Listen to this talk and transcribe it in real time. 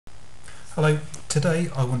Hello, today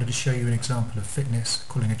I wanted to show you an example of Fitnesse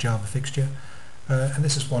calling a Java fixture, and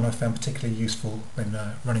this is one I found particularly useful when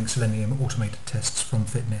running Selenium automated tests from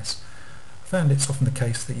Fitnesse. I found it's often the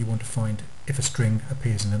case that you want to find if a string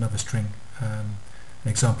appears in another string. An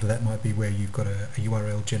example of that might be where you've got a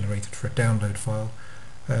URL generated for a download file,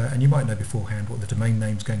 and you might know beforehand what the domain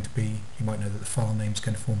name is going to be. You might know that the file name is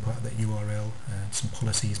going to form part of that URL, and some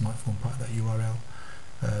policies might form part of that URL.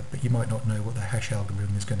 But you might not know what the hash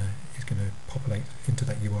algorithm is going to populate into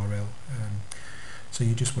that URL. So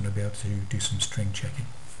you just want to be able to do some string checking.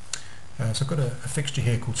 So I've got a fixture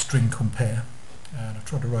here called string compare, and I've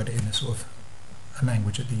tried to write it in a sort of a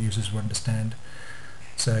language that the users will understand.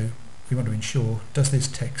 So we want to ensure, does this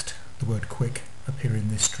text, the word quick, appear in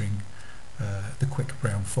this string, the quick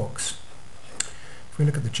brown fox? If we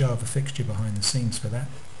look at the Java fixture behind the scenes for that,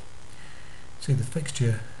 see the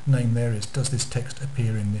fixture name there is does this text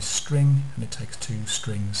appear in this string, and it takes two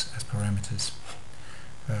strings as parameters.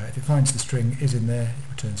 If it finds the string is in there, it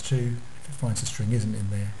returns true. If it finds the string isn't in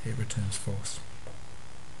there, it returns false.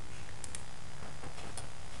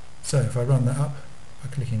 So if I run that up by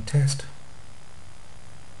clicking test,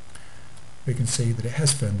 we can see that it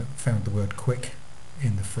has found the word quick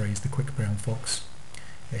in the phrase the quick brown fox.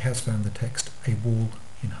 It has found the text a wall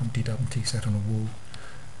in Humpty Dumpty sat on a wall.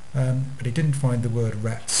 But it didn't find the word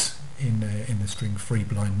rats in the string free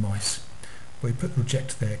blind mice. We put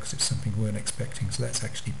reject there because it's something we weren't expecting, so that's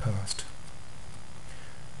actually passed.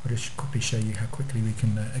 I'll just quickly show you how quickly we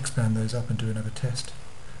can expand those up and do another test.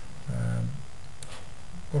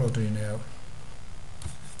 What I'll do now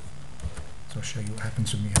is I'll show you what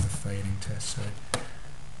happens when we have a failing test. So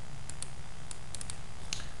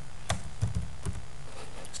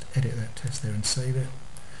just edit that test there and save it.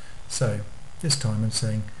 So this time I'm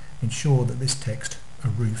saying ensure that this text, a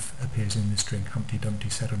roof, appears in this string Humpty Dumpty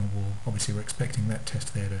sat on a wall. Obviously we're expecting that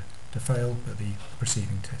test there to fail, but the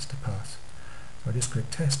preceding test to pass. So I just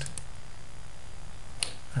click test,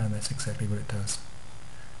 and that's exactly what it does.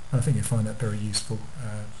 And I think you'll find that very useful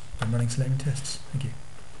when running Selenium tests. Thank you.